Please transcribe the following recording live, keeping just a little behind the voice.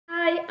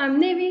I'm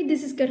Nevi,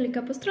 this is Girly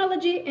Cup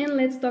Astrology, and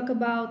let's talk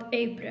about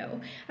April.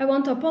 I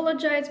want to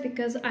apologize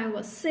because I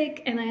was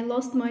sick and I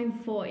lost my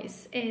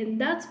voice, and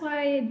that's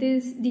why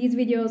these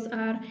videos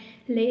are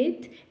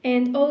late,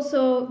 and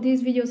also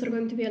these videos are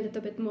going to be a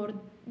little bit more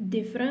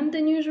different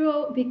than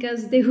usual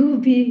because they will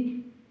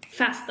be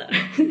faster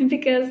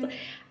because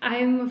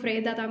I'm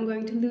afraid that I'm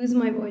going to lose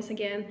my voice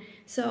again.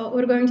 So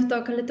we're going to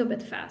talk a little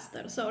bit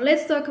faster. So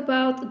let's talk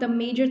about the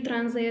major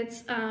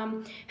transits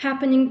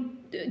happening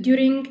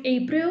during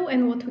April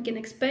and what we can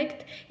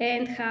expect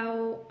and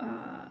how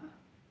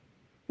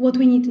what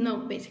we need to know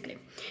basically.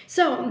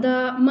 So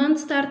the month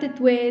started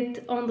with,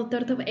 on the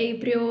 3rd of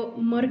April,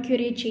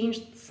 Mercury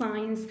changed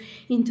signs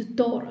into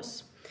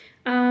Taurus.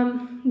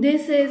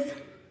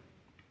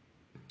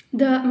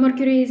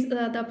 Mercury is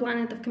the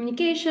planet of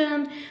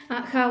communication,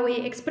 how we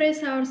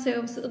express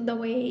ourselves, the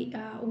way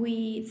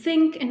we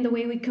think, and the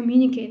way we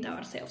communicate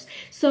ourselves.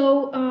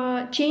 So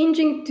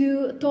changing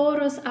to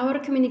Taurus, our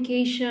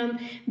communication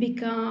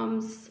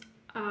becomes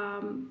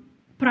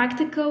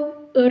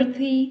practical,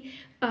 earthy,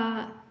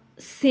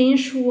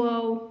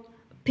 sensual,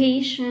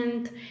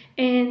 patient,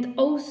 and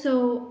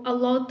also a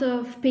lot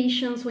of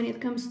patience when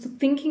it comes to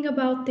thinking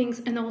about things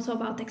and also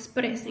about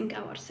expressing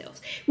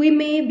ourselves. We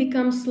may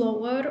become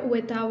slower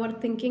with our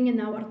thinking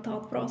and our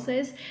thought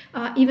process,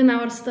 even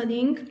our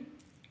studying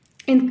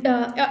and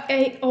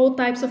all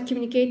types of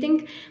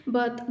communicating,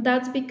 but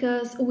that's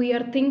because we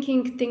are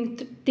thinking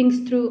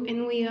things through,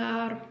 and we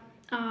are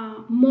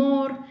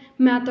more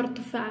matter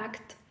to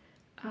fact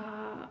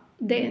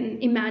than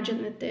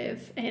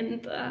imaginative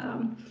and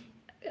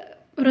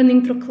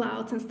running through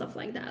clouds and stuff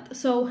like that.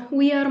 So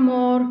we are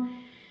more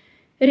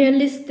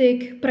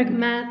realistic,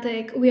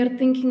 pragmatic. We are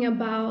thinking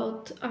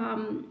about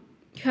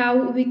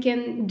how we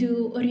can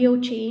do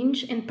real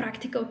change and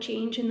practical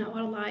change in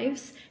our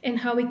lives and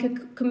how we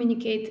can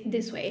communicate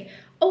this way.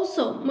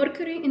 Also,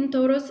 Mercury in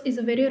Taurus is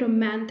a very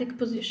romantic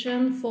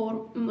position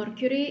for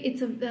Mercury.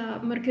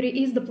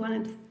 Mercury is the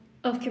planet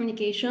of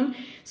communication.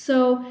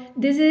 So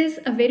this is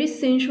a very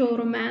sensual,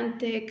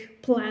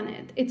 romantic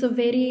planet. It's a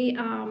very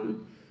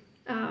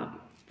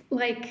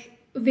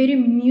very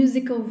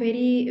musical,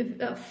 very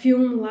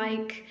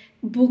film-like,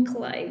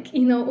 book-like.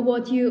 You know,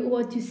 what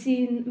you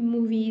see in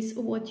movies,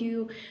 what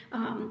you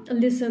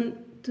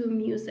listen to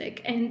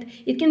music, and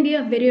it can be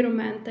a very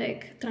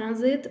romantic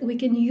transit. We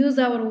can use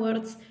our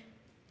words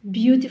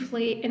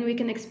beautifully, and we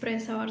can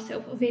express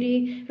ourselves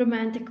very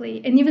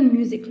romantically and even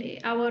musically.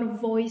 Our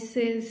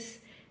voices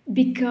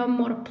become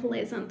more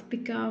pleasant,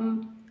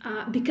 become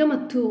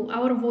a tool.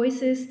 Our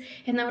voices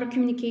and our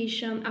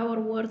communication, our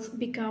words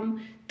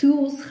become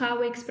tools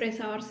how we express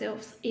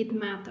ourselves. It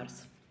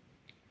matters.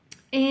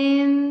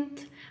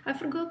 And I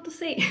forgot to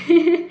say,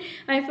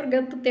 I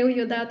forgot to tell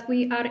you that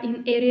we are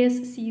in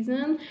Aries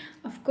season.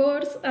 Of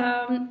course,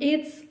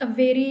 it's a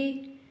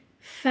very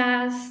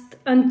fast,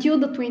 until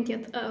the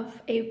 20th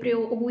of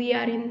April, we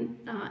are in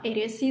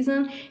Aries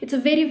season. It's a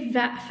very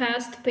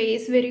fast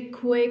pace, very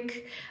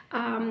quick,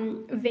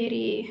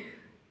 very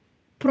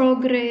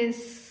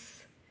progress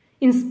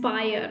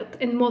inspired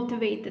and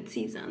motivated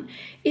season.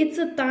 It's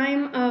a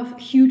time of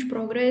huge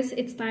progress.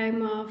 It's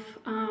time of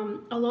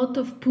a lot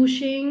of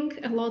pushing,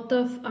 a lot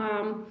of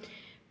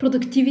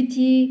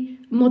productivity,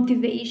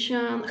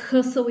 motivation,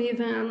 hustle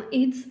even.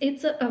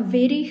 It's a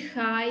very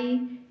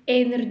high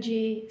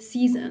energy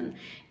season,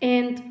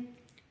 and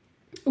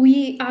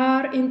we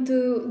are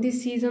into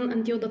this season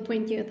until the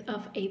 20th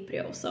of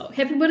April. So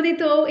happy birthday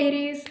to all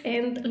Aries,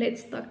 and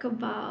let's talk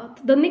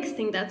about the next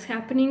thing that's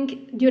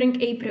happening during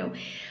April.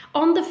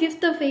 On the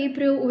 5th of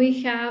April,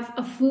 we have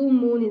a full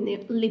moon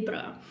in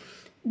Libra.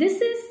 This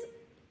is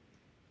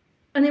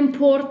an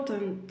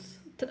important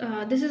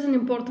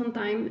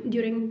time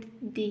during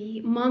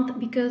the month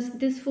because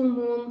this full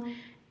moon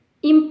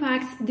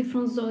impacts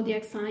different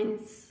zodiac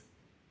signs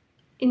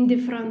in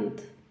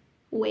different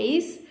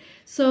ways.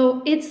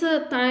 So it's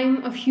a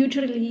time of huge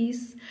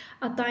release,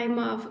 a time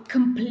of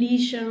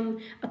completion,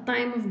 a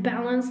time of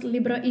balance.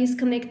 Libra is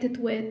connected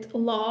with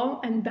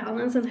law and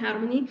balance and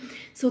harmony.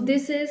 So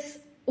this is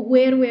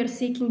where we are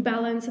seeking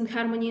balance and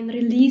harmony and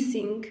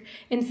releasing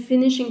and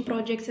finishing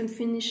projects and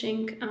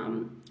finishing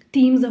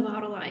themes of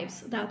our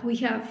lives that we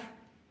have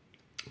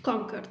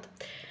conquered.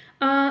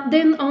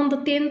 Then on the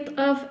 10th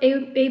of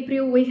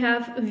April, we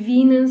have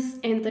Venus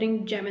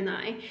entering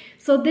Gemini.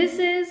 So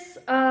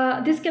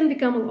this can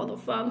become a lot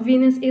of fun.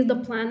 Venus is the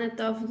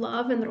planet of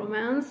love and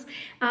romance.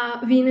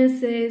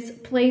 Venus is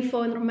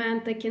playful and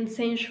romantic and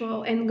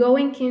sensual, and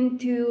going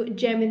into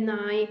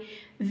Gemini,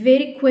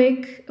 very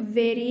quick,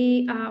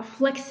 very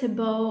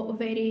flexible,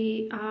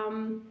 very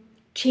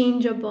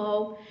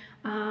changeable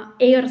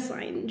air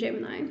sign,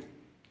 Gemini.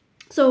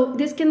 So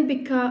this can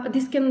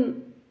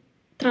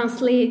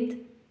translate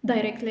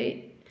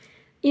directly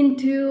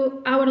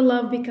into our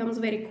love becomes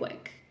very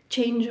quick,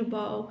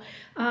 changeable.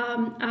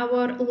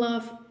 Our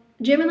love,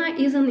 Gemini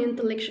is an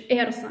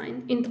air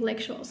sign,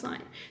 intellectual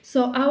sign.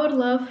 So our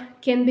love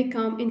can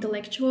become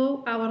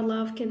intellectual. Our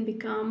love can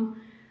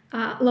become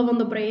love on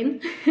the brain.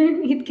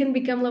 It can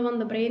become love on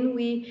the brain.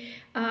 We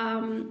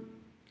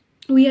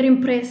we are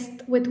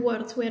impressed with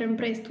words, we're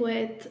impressed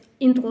with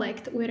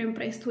intellect, we're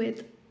impressed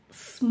with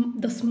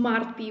the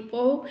smart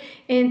people,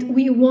 and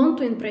we want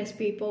to impress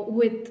people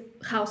with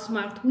how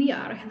smart we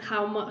are and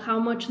how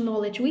much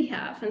knowledge we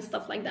have and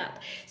stuff like that.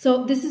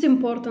 So this is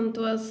important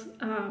to us,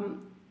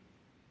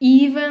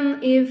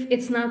 even if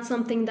it's not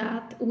something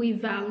that we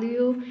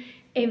value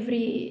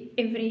every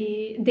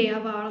day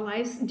of our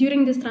lives.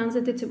 During this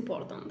transit, it's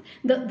important.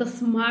 The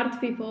smart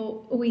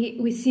people,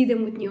 we see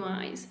them with new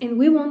eyes, and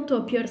we want to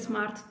appear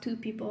smart to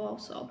people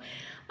also.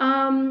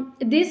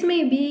 This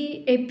may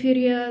be a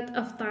period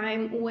of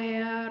time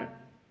where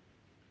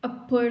a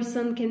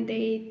person can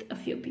date a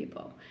few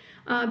people,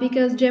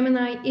 because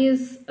Gemini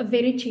is a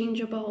very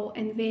changeable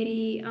and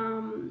very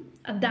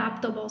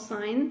adaptable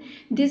sign.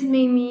 This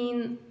may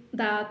mean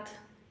that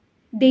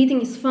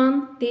dating is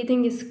fun,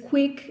 dating is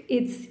quick,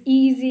 it's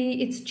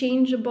easy, it's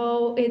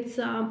changeable, it's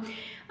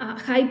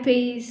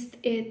high-paced,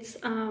 it's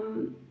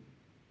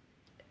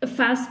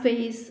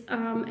fast-paced,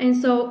 and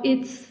so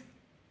it's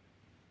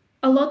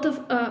a lot of,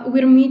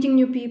 we're meeting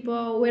new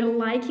people, we're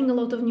liking a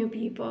lot of new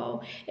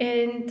people,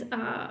 and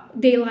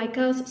they like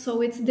us,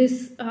 so it's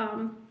this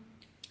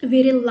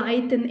very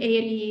light and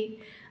airy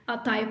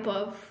type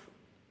of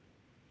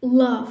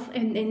love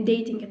and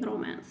dating and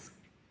romance.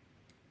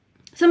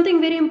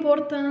 Something very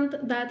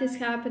important that is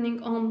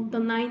happening on the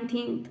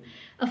 19th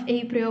of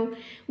April,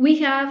 we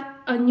have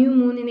a new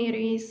moon in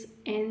Aries,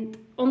 and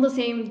on the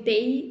same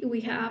day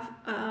we have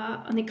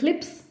an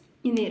eclipse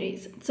in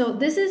Aries. So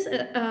this is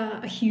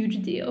a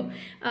huge deal.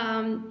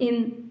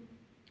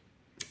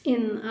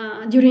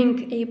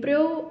 During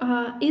April,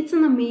 it's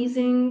an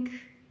amazing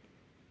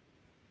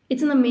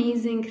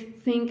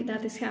thing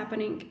that is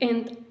happening,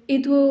 and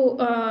it will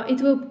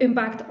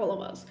impact all of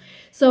us.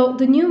 So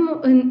the new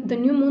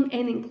moon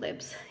and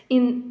eclipse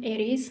in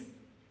Aries,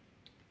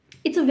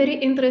 it's a very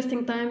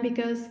interesting time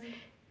because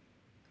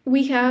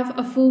we have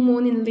a full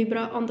moon in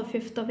Libra on the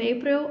 5th of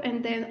April,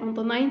 and then on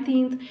the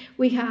 19th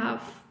we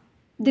have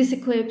this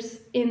eclipse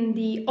in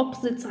the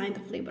opposite sign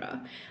of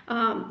Libra,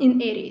 in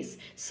Aries.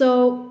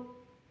 So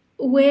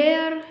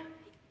where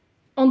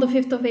on the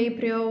 5th of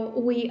April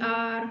we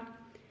are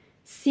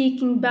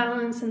seeking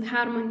balance and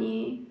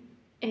harmony,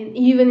 and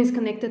even is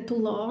connected to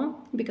law,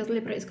 because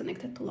Libra is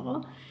connected to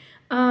law,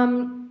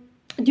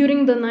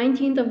 during the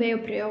 19th of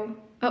April,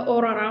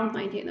 or around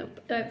 19th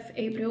of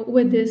April,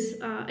 with this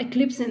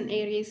eclipse in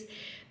Aries,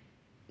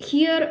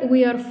 here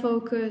we are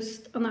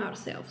focused on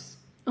ourselves,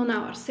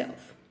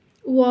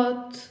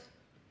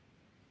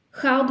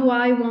 how do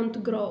I want to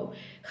grow?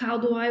 How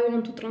do I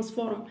want to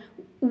transform?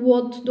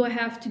 What do I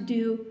have to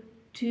do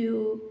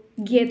to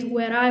get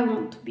where I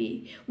want to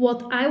be?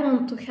 What I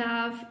want to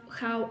have,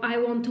 how I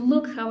want to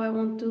look, how I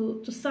want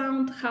to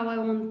sound, how I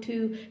want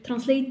to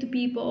translate to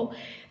people.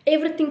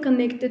 Everything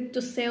connected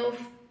to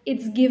self,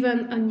 it's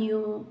given a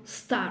new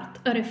start,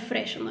 a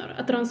refreshener,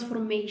 a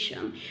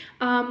transformation.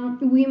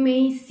 We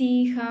may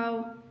see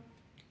how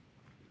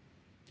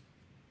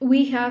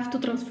we have to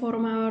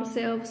transform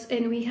ourselves,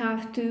 and we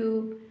have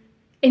to,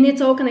 and it's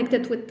all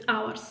connected with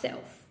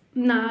ourself,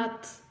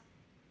 not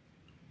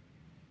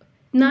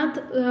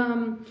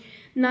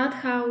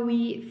how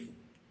we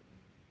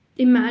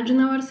imagine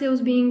ourselves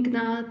being,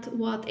 not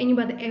what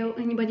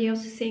anybody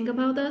else is saying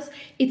about us.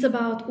 It's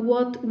about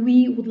what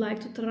we would like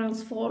to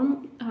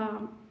transform,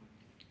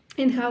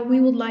 and how we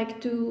would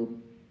like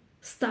to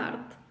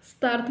start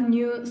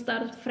new,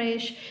 start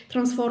fresh,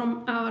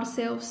 transform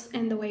ourselves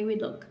and the way we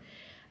look.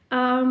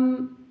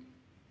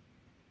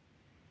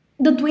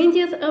 The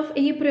 20th of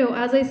April,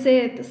 as I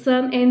said,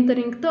 Sun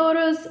entering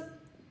Taurus.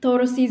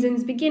 Taurus season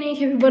is beginning.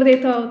 Happy birthday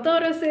to all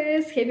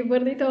Tauruses. Happy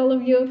birthday to all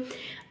of you.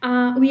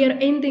 We are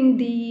ending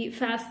the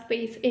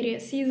fast-paced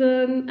Aries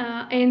season,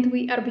 and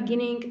we are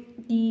beginning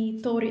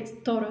the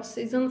Taurus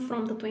season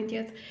from the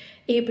 20th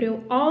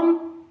April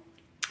on.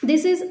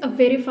 This is a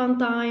very fun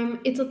time.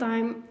 It's a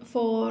time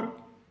for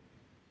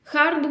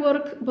hard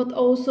work, but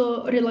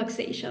also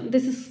relaxation.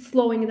 This is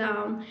slowing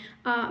down,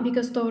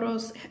 because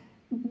Taurus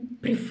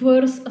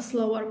prefers a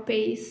slower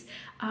pace,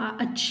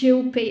 a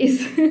chill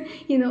pace,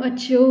 a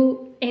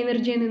chill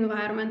energy and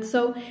environment.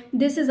 So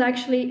this is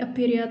actually a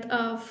period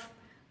of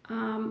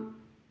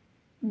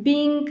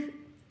being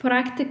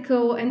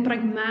practical and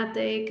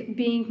pragmatic,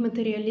 being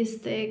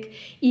materialistic,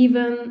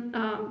 even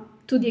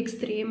to the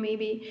extreme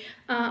maybe,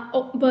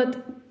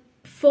 but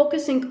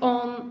focusing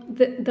on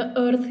the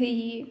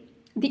earthy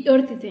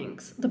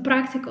things, the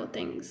practical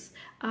things,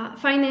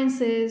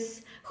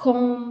 finances,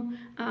 home,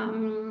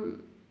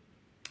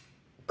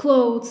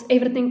 clothes,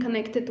 everything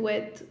connected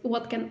with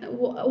what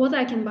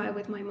I can buy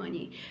with my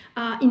money,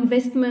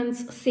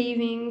 investments,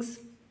 savings,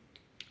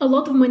 a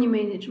lot of money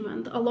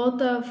management, a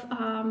lot of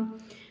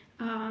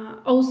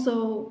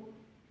also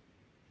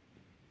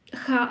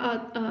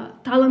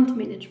talent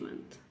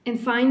management, and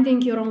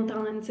finding your own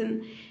talents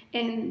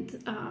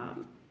and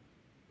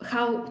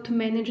how to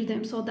manage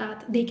them so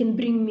that they can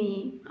bring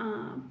me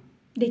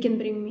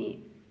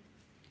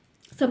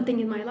something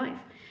in my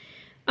life.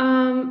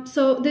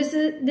 So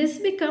this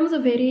becomes a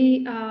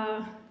very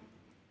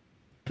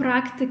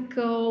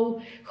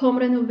practical home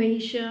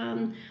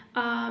renovation.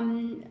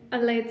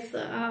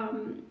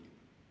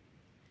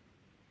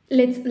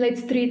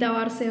 Let's treat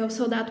ourselves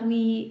so that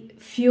we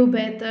feel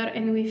better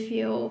and we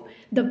feel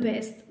the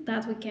best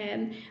that we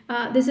can.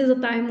 This is a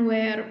time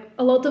where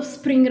a lot of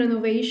spring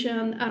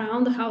renovation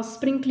around the house,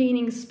 spring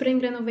cleaning, spring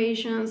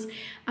renovations,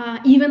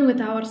 even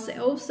with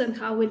ourselves and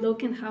how we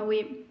look and how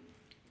we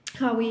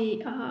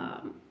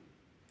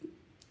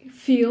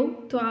feel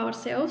to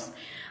ourselves.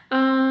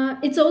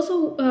 It's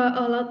also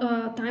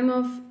a time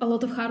of a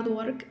lot of hard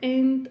work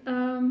and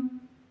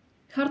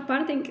hard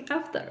parting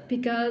after,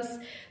 because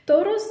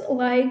Taurus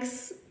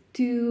likes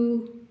to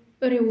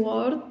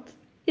reward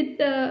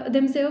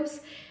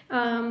themselves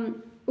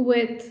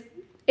with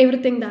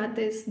everything that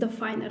is the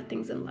finer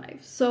things in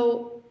life.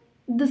 So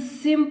the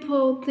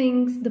simple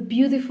things, the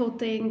beautiful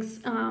things,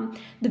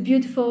 the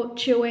beautiful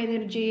chill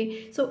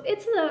energy. So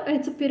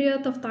it's a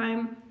period of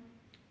time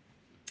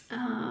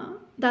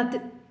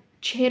that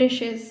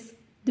cherishes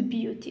the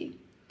beauty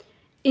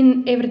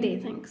in everyday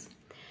things.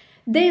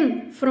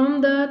 Then,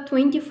 from the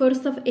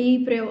 21st of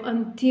April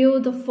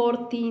until the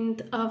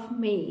 14th of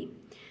May,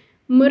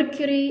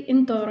 Mercury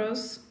in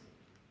Taurus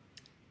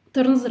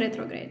turns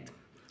retrograde.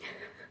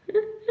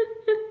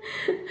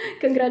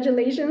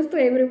 Congratulations to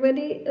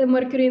everybody.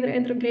 Mercury in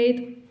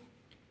retrograde.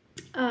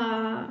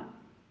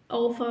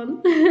 All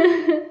fun.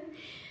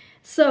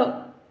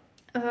 So,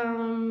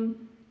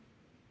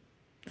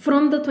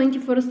 from the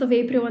 21st of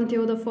April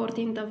until the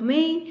 14th of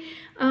May,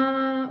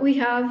 we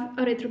have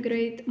a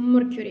retrograde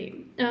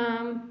Mercury.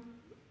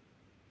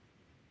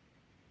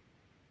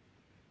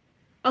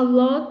 A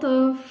lot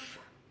of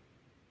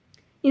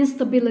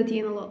instability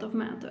in a lot of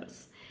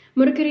matters.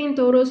 Mercury in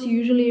Taurus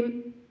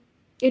usually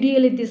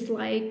really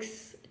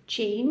dislikes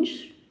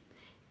change.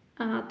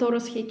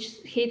 Taurus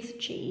hates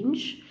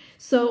change.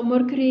 So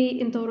Mercury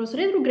in Taurus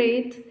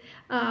retrograde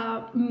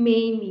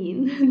may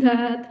mean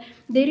that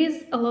there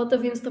is a lot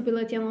of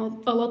instability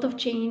and a lot of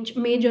change,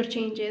 major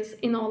changes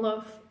in all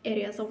of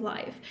areas of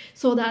life,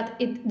 so that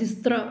it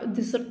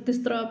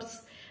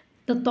disrupts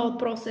the thought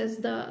process,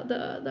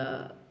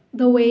 the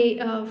way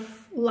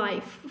of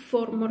life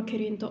for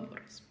Mercury in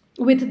Taurus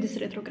with this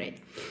retrograde.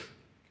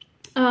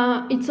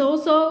 It's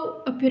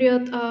also a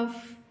period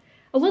of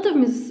a lot of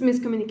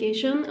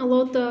miscommunication, a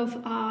lot of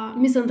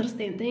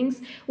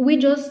misunderstandings. We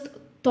just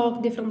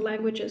talk different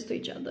languages to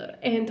each other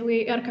and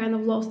we are kind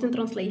of lost in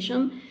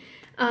translation.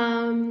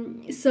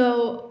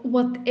 So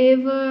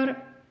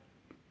whatever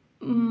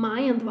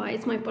my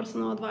advice, my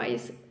personal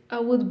advice,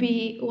 would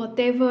be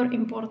whatever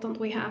important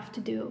we have to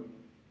do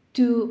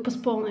to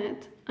postpone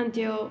it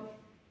until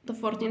the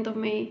 14th of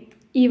May,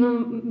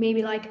 even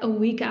maybe like a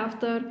week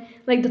after,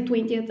 like the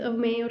 20th of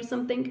May or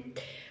something.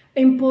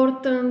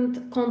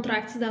 Important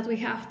contracts that we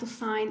have to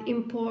sign,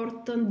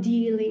 important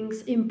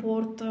dealings,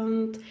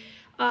 important...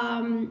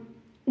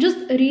 just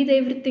read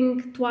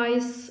everything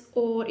twice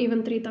or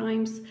even 3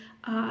 times.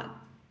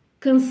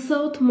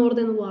 Consult more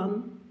than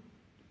one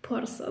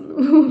person.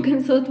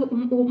 Consult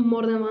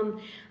more than one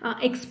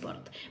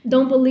expert.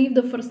 Don't believe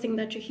the first thing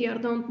that you hear.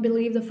 Don't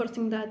believe the first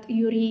thing that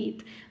you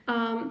read.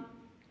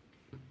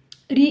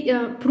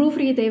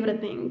 Proofread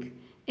everything.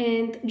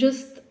 And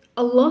just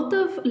a lot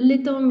of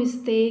little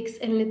mistakes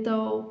and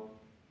little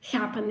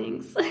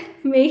happenings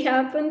may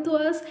happen to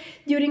us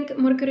during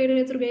Mercury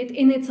retrograde,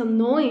 and it's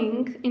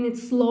annoying and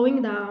it's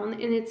slowing down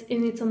and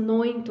it's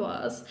annoying to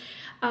us,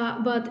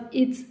 but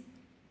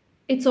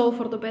it's all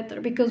for the better,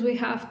 because we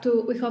have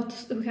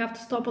to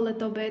stop a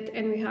little bit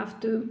and we have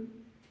to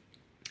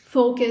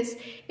focus,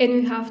 and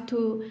we have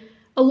to,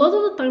 a lot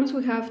of the times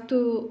we have to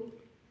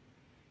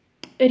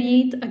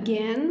read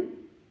again,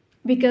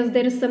 because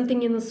there is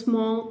something in a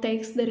small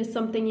text, there is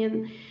something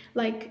in,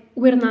 like,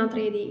 we're not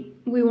ready.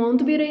 We want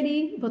to be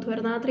ready, but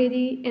we're not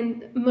ready.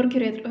 And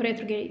Mercury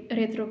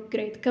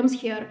retrograde comes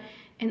here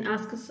and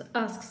asks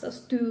us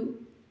to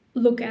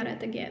look at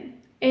it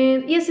again.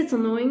 And yes, it's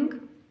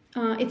annoying.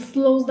 It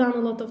slows down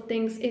a lot of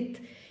things.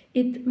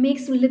 It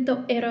makes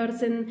little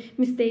errors and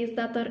mistakes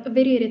that are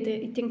very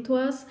irritating to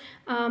us.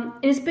 And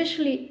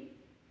especially,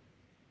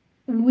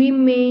 we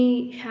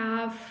may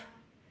have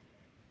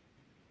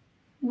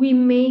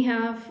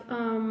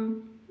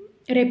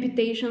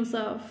reputations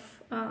of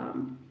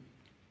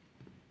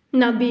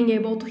not being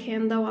able to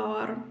handle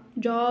our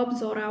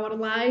jobs or our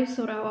lives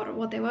or our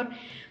whatever,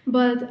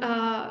 but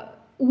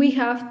we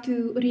have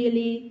to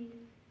really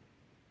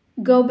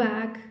go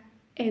back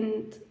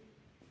and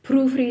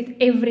proofread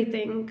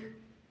everything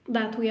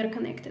that we are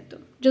connected to.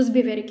 Just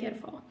be very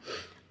careful.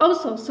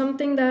 Also,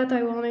 something that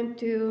I wanted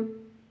to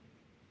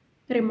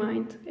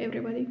remind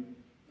everybody,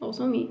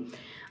 also me,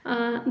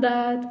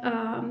 that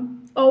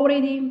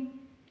already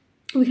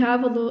we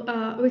have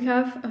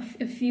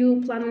a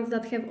few planets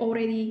that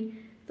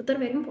are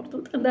very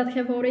important and that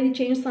have already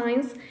changed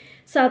signs.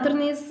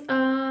 Saturn is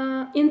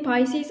in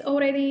Pisces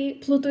already,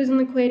 Pluto is in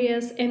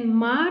Aquarius, and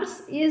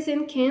Mars is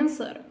in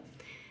Cancer.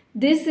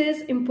 This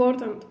is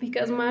important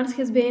because Mars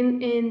has been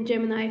in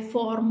Gemini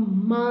for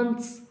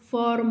months,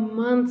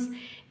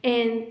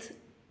 and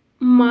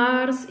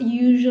Mars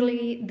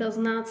usually does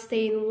not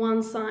stay in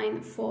one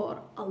sign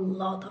for a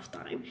lot of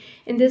time.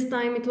 And this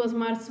time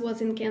Mars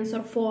was in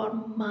Cancer for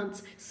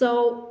months.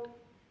 So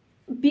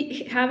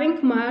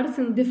having Mars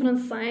in different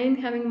sign,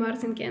 having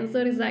Mars in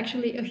Cancer is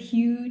actually a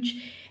huge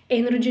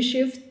energy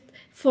shift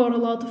for a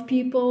lot of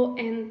people,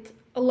 and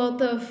a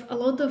lot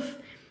of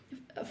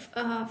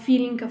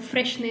feeling of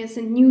freshness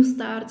and new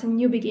starts and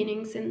new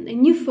beginnings and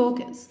new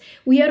focus.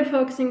 We are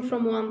focusing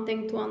from one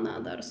thing to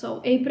another.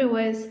 So April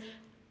is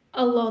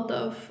a lot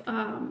of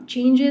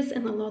changes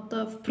and a lot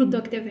of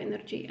productive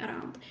energy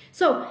around.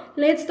 So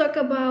let's talk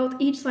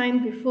about each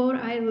sign before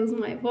I lose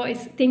my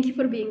voice. Thank you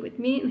for being with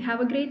me and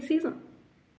have a great season.